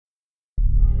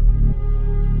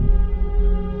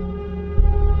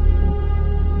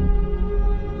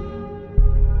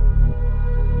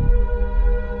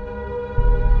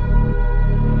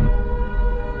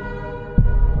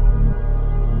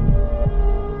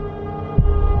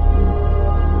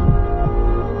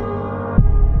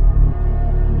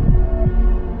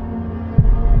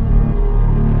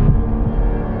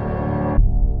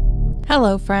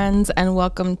Hello, friends, and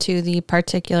welcome to the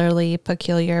Particularly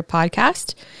Peculiar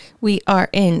podcast. We are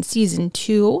in season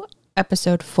 2,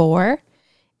 episode 4.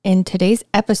 In today's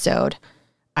episode,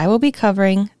 I will be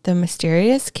covering the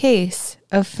mysterious case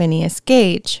of Phineas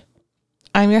Gage.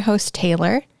 I'm your host,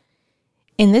 Taylor.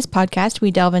 In this podcast,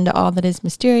 we delve into all that is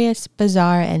mysterious,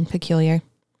 bizarre, and peculiar.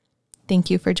 Thank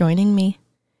you for joining me.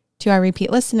 To our repeat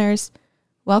listeners,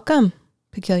 welcome,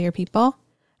 peculiar people.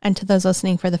 And to those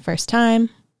listening for the first time,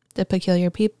 the peculiar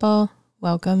people,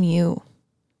 welcome you.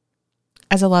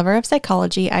 As a lover of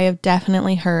psychology, I have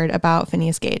definitely heard about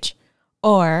Phineas Gage,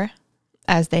 or,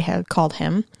 as they had called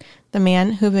him, the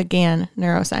man who began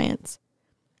neuroscience.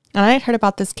 And I had heard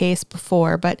about this case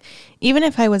before, but even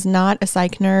if I was not a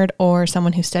psych nerd or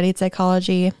someone who studied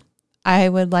psychology, I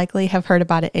would likely have heard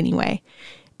about it anyway.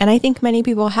 And I think many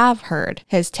people have heard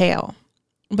his tale,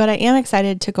 but I am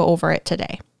excited to go over it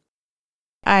today.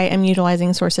 I am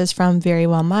utilizing sources from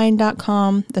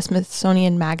verywellmind.com, the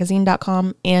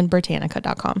smithsonianmagazine.com, and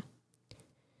britannica.com.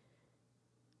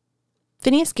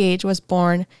 Phineas Gage was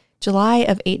born July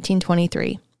of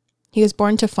 1823. He was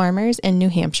born to farmers in New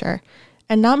Hampshire,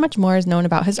 and not much more is known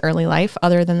about his early life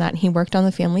other than that he worked on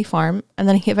the family farm, and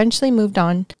then he eventually moved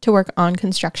on to work on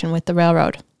construction with the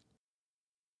railroad.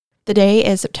 The day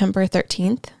is September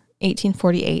 13th,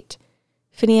 1848.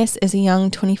 Phineas is a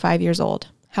young 25 years old.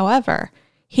 However,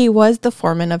 he was the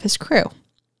foreman of his crew.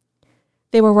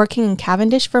 They were working in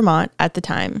Cavendish, Vermont at the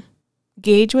time.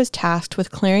 Gage was tasked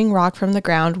with clearing rock from the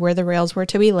ground where the rails were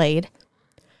to be laid.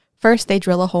 First, they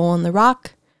drill a hole in the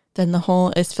rock, then the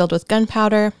hole is filled with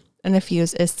gunpowder, and a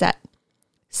fuse is set.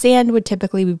 Sand would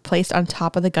typically be placed on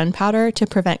top of the gunpowder to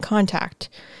prevent contact,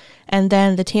 and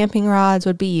then the tamping rods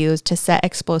would be used to set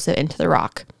explosive into the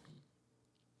rock.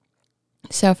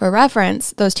 So for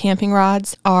reference, those tamping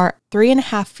rods are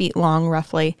 3.5 feet long,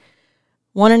 roughly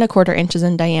 1.25 inches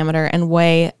in diameter, and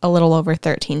weigh a little over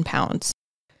 13 pounds.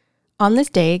 On this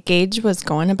day, Gage was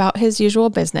going about his usual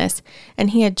business,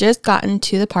 and he had just gotten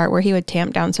to the part where he would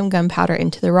tamp down some gunpowder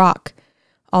into the rock,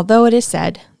 although it is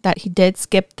said that he did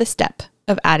skip the step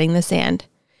of adding the sand,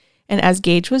 and as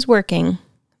Gage was working,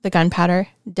 the gunpowder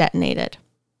detonated.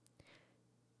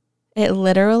 It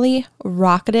literally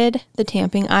rocketed the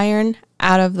tamping iron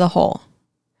out of the hole.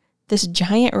 This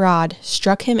giant rod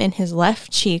struck him in his left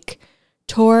cheek,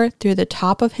 tore through the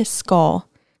top of his skull,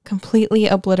 completely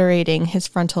obliterating his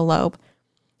frontal lobe,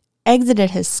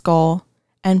 exited his skull,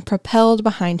 and propelled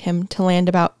behind him to land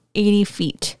about 80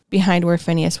 feet behind where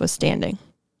Phineas was standing.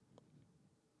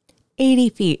 80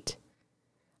 feet.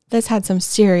 This had some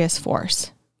serious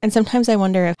force. And sometimes I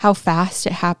wonder if how fast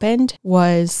it happened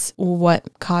was what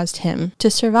caused him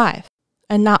to survive.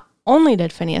 And not only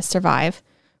did Phineas survive,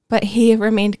 but he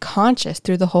remained conscious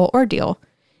through the whole ordeal.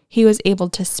 He was able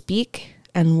to speak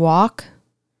and walk.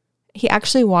 He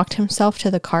actually walked himself to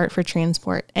the cart for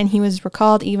transport, and he was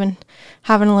recalled even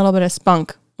having a little bit of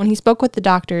spunk. When he spoke with the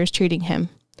doctors treating him,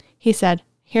 he said,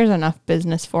 "Here's enough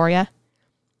business for you."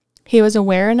 He was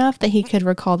aware enough that he could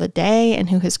recall the day and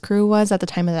who his crew was at the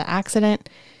time of the accident,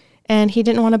 and he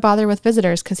didn't want to bother with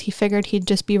visitors because he figured he'd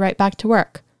just be right back to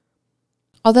work.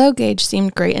 Although Gage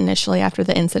seemed great initially after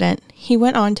the incident, he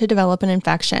went on to develop an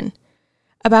infection.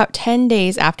 About 10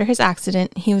 days after his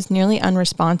accident, he was nearly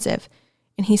unresponsive,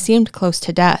 and he seemed close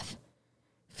to death.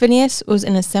 Phineas was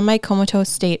in a semi-comatose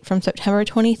state from September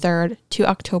 23rd to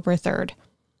October 3rd.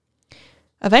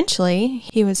 Eventually,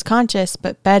 he was conscious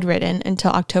but bedridden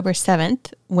until October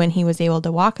 7th, when he was able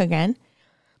to walk again.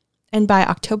 And by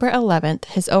October 11th,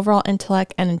 his overall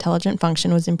intellect and intelligent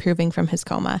function was improving from his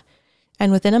coma.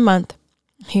 And within a month,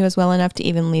 he was well enough to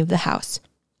even leave the house.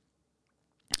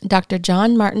 Dr.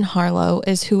 John Martin Harlow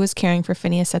is who was caring for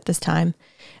Phineas at this time,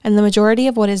 and the majority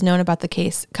of what is known about the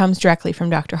case comes directly from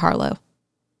Dr. Harlow.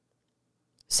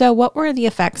 So what were the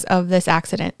effects of this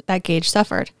accident that Gage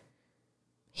suffered?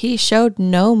 He showed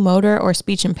no motor or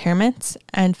speech impairments,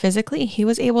 and physically he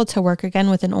was able to work again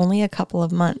within only a couple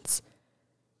of months.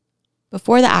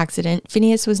 Before the accident,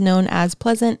 Phineas was known as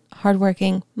pleasant,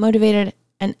 hardworking, motivated,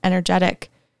 and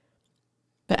energetic.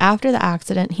 But after the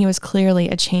accident, he was clearly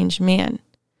a changed man.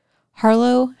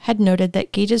 Harlow had noted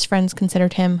that Gage's friends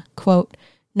considered him, quote,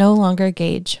 no longer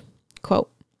Gage,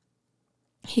 quote.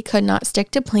 He could not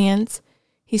stick to plans.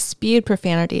 He spewed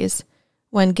profanities,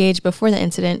 when Gage before the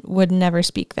incident would never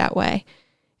speak that way.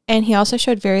 And he also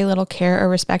showed very little care or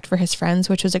respect for his friends,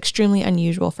 which was extremely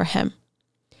unusual for him.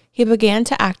 He began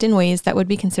to act in ways that would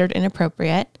be considered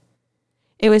inappropriate.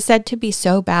 It was said to be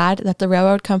so bad that the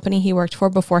railroad company he worked for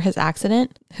before his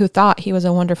accident, who thought he was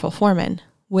a wonderful foreman,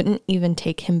 wouldn't even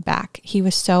take him back. He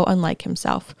was so unlike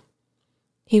himself.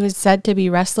 He was said to be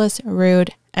restless,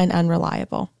 rude, and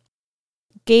unreliable.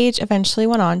 Gage eventually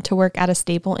went on to work at a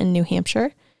stable in New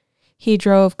Hampshire. He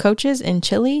drove coaches in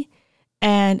Chile,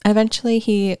 and eventually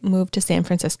he moved to San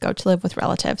Francisco to live with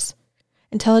relatives.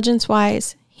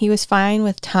 Intelligence-wise, he was fine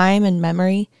with time and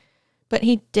memory, but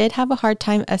he did have a hard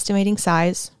time estimating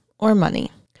size or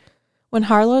money. When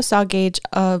Harlow saw Gage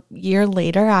a year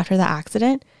later after the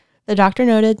accident, the doctor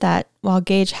noted that while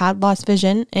Gage had lost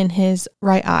vision in his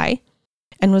right eye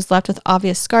and was left with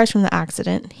obvious scars from the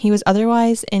accident, he was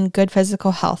otherwise in good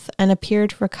physical health and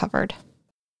appeared recovered.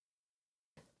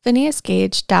 Phineas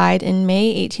Gage died in May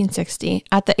 1860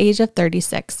 at the age of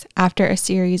 36 after a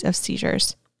series of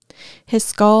seizures. His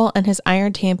skull and his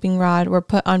iron tamping rod were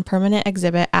put on permanent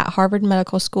exhibit at Harvard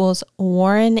Medical School's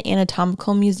Warren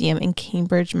Anatomical Museum in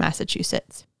Cambridge,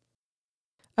 Massachusetts.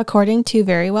 According to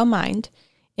Verywell Mind,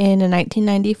 in a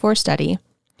 1994 study,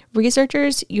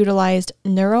 researchers utilized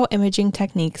neuroimaging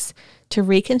techniques to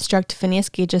reconstruct Phineas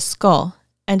Gage's skull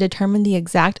and determine the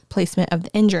exact placement of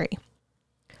the injury.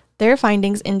 Their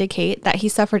findings indicate that he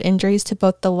suffered injuries to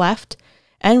both the left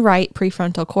and right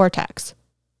prefrontal cortex,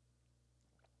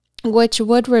 which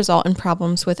would result in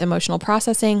problems with emotional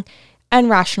processing and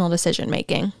rational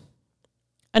decision-making.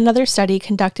 Another study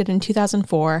conducted in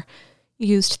 2004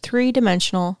 used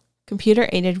three-dimensional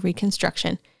computer-aided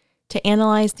reconstruction to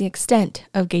analyze the extent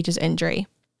of Gage's injury,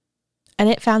 and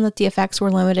it found that the effects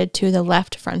were limited to the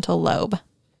left frontal lobe.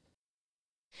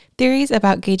 Theories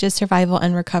about Gage's survival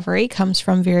and recovery comes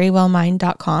from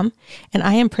verywellmind.com, and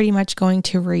I am pretty much going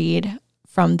to read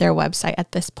from their website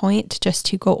at this point just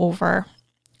to go over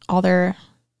all their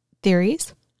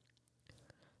theories.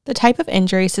 The type of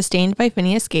injury sustained by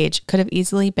Phineas Gage could have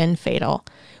easily been fatal.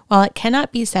 While it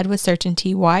cannot be said with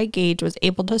certainty why Gage was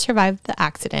able to survive the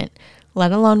accident,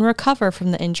 let alone recover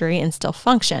from the injury and still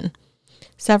function,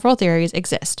 several theories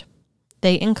exist.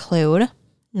 They include,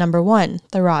 number 1,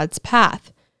 the rod's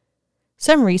path.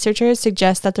 Some researchers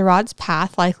suggest that the rod's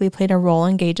path likely played a role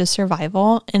in Gage's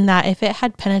survival, in that if it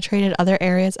had penetrated other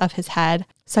areas of his head,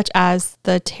 such as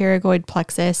the pterygoid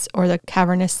plexus or the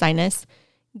cavernous sinus,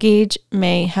 Gage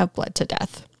may have bled to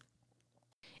death.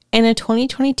 In a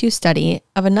 2022 study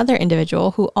of another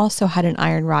individual who also had an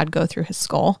iron rod go through his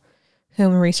skull,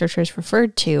 whom researchers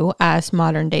referred to as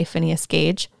modern-day Phineas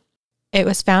Gage, it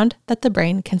was found that the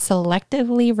brain can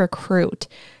selectively recruit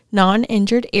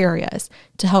non-injured areas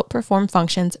to help perform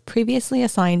functions previously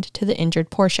assigned to the injured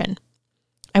portion.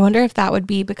 I wonder if that would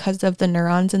be because of the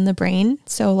neurons in the brain.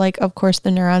 So, of course,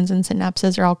 the neurons and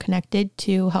synapses are all connected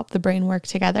to help the brain work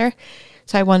together.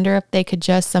 So I wonder if they could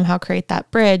just somehow create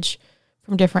that bridge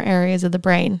from different areas of the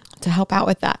brain to help out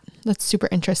with that. That's super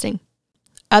interesting.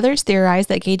 Others theorize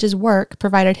that Gage's work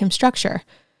provided him structure,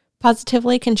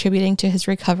 positively contributing to his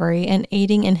recovery and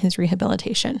aiding in his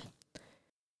rehabilitation.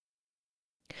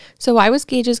 So why was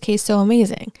Gage's case so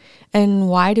amazing? And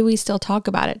why do we still talk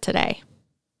about it today?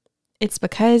 It's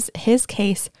because his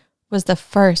case was the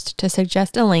first to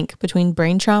suggest a link between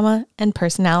brain trauma and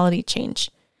personality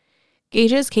change.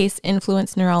 Gage's case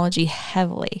influenced neurology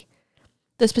heavily.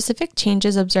 The specific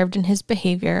changes observed in his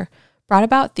behavior brought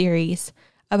about theories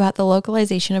about the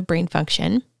localization of brain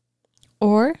function,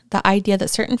 or the idea that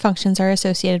certain functions are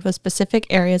associated with specific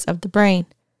areas of the brain.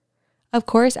 Of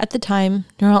course, at the time,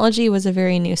 neurology was a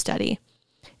very new study,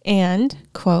 and,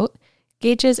 quote,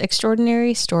 Gage's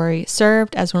extraordinary story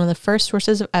served as one of the first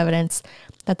sources of evidence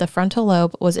that the frontal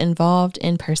lobe was involved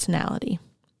in personality.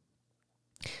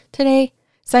 Today,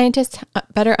 scientists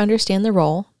better understand the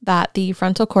role that the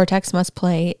frontal cortex must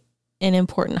play in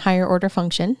important higher order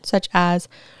function, such as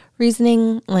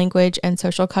reasoning, language, and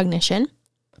social cognition.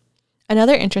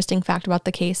 Another interesting fact about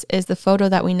the case is the photo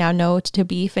that we now know to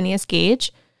be Phineas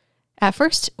Gage at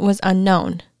first was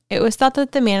unknown. It was thought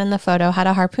that the man in the photo had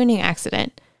a harpooning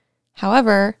accident.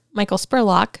 However, Michael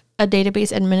Spurlock, a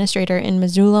database administrator in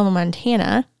Missoula,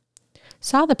 Montana,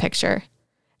 saw the picture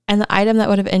and the item that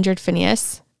would have injured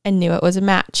Phineas and knew it was a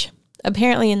match.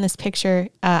 Apparently in this picture,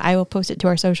 I will post it to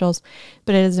our socials,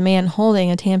 but it is a man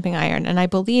holding a tamping iron, and I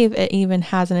believe it even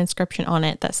has an inscription on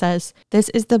it that says, "This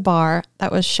is the bar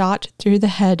that was shot through the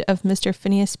head of Mr.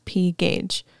 Phineas P.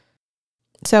 Gage."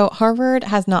 So Harvard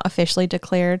has not officially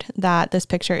declared that this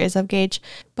picture is of Gage,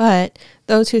 but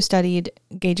those who studied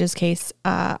Gage's case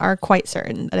are quite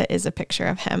certain that it is a picture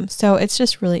of him. So it's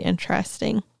just really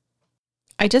interesting.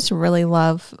 I just really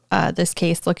love this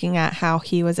case, looking at how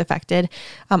he was affected.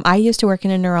 I used to work in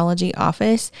a neurology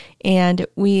office, and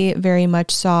we very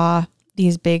much saw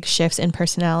these big shifts in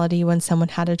personality when someone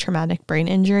had a traumatic brain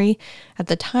injury. At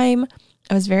the time,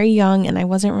 I was very young, and I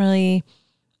wasn't really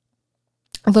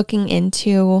looking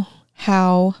into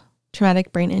how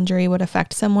traumatic brain injury would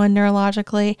affect someone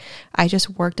neurologically. I just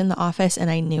worked in the office and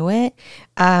I knew it.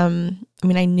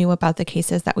 I knew about the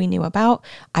cases that we knew about.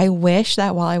 I wish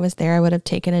that while I was there, I would have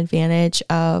taken advantage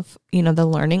of, the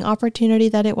learning opportunity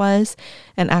that it was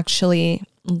and actually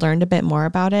learned a bit more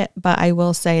about it. But I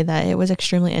will say that it was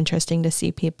extremely interesting to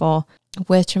see people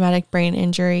with traumatic brain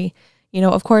injury.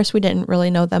 Of course, we didn't really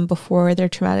know them before their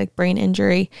traumatic brain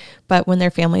injury, but when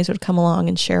their families would come along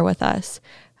and share with us,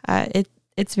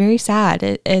 it's very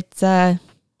sad. It's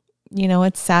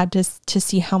sad to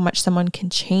see how much someone can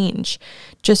change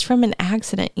just from an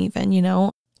accident even,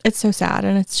 It's so sad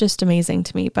and it's just amazing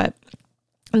to me. But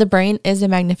the brain is a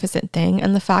magnificent thing.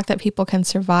 And the fact that people can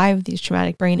survive these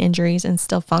traumatic brain injuries and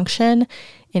still function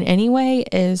in any way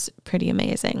is pretty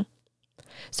amazing.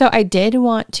 So I did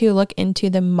want to look into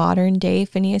the modern day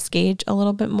Phineas Gage a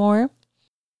little bit more.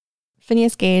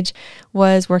 Phineas Gage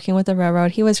was working with the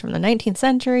railroad. He was from the 19th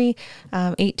century,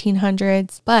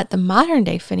 1800s, but the modern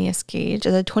day Phineas Gage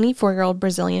is a 24-year-old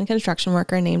Brazilian construction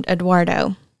worker named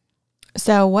Eduardo.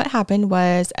 So what happened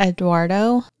was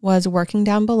Eduardo was working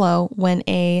down below when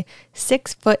a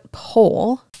 6-foot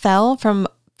pole fell from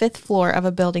 5th floor of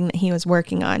a building that he was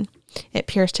working on. It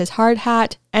pierced his hard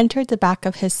hat, entered the back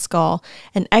of his skull,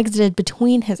 and exited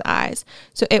between his eyes.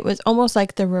 So it was almost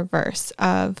like the reverse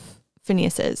of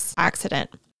Phineas's accident.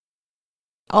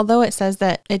 Although it says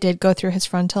that it did go through his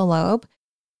frontal lobe,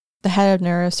 the head of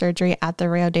neurosurgery at the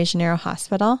Rio de Janeiro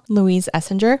hospital, Louise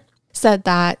Essinger, said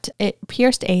that it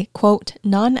pierced a, quote,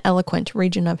 non-eloquent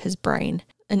region of his brain,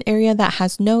 an area that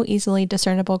has no easily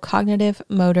discernible cognitive,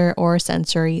 motor, or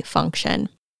sensory function.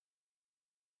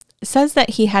 It says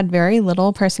that he had very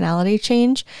little personality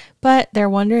change, but they're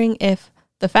wondering if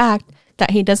the fact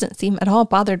that he doesn't seem at all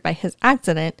bothered by his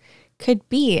accident could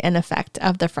be an effect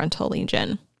of the frontal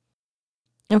lesion.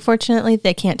 Unfortunately,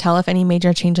 they can't tell if any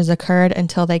major changes occurred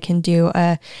until they can do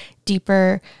a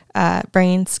deeper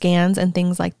brain scans and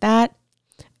things like that.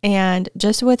 And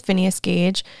just with Phineas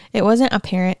Gage, it wasn't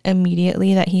apparent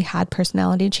immediately that he had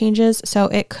personality changes, so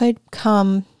it could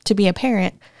come to be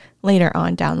apparent later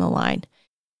on down the line.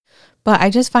 But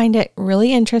I just find it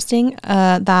really interesting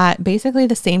that basically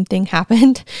the same thing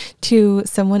happened to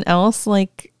someone else.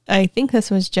 Like, I think this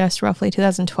was just roughly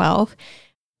 2012.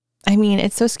 I mean,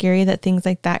 it's so scary that things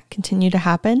like that continue to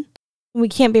happen. We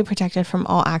can't be protected from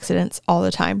all accidents all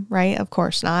the time, right? Of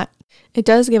course not. It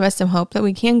does give us some hope that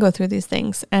we can go through these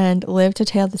things and live to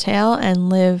tell the tale and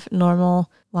live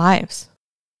normal lives.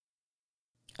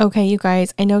 Okay, you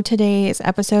guys, I know today's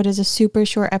episode is a super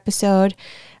short episode.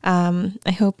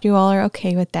 I hope you all are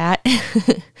okay with that.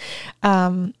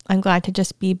 I'm glad to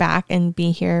just be back and be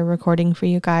here recording for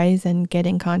you guys and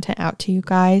getting content out to you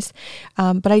guys.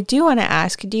 But I do want to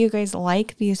ask, do you guys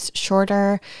like these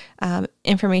shorter,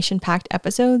 information-packed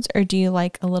episodes, or do you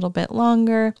like a little bit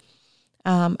longer?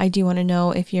 I do want to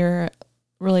know if you're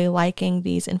really liking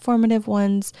these informative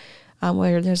ones,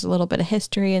 where there's a little bit of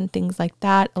history and things like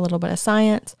that, a little bit of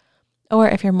science, or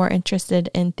if you're more interested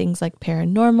in things like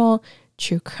paranormal,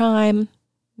 true crime,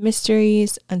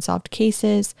 mysteries, unsolved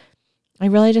cases. I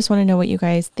really just want to know what you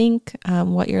guys think,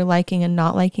 what you're liking and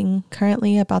not liking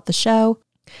currently about the show.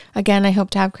 Again, I hope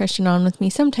to have Christian on with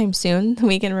me sometime soon.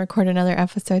 We can record another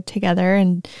episode together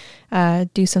and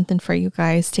do something for you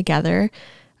guys together.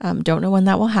 Don't know when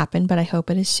that will happen, but I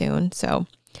hope it is soon. So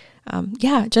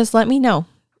yeah, just let me know.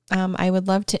 I would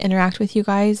love to interact with you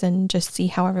guys and just see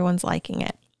how everyone's liking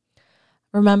it.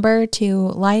 Remember to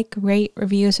like, rate,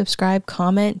 review, subscribe,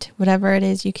 comment, whatever it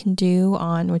is you can do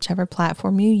on whichever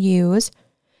platform you use.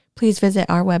 Please visit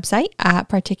our website at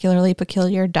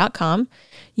particularlypeculiar.com.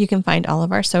 You can find all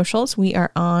of our socials. We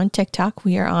are on TikTok.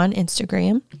 We are on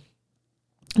Instagram.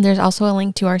 There's also a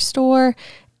link to our store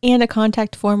and a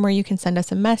contact form where you can send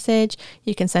us a message.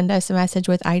 You can send us a message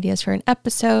with ideas for an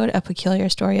episode, a peculiar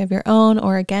story of your own,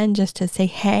 or again, just to say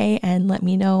hey and let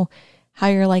me know how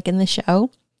you're liking the show.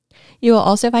 You will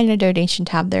also find a donation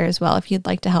tab there as well if you'd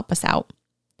like to help us out.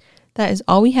 That is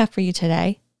all we have for you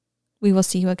today. We will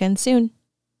see you again soon.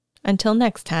 Until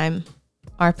next time,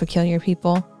 our peculiar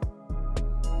people.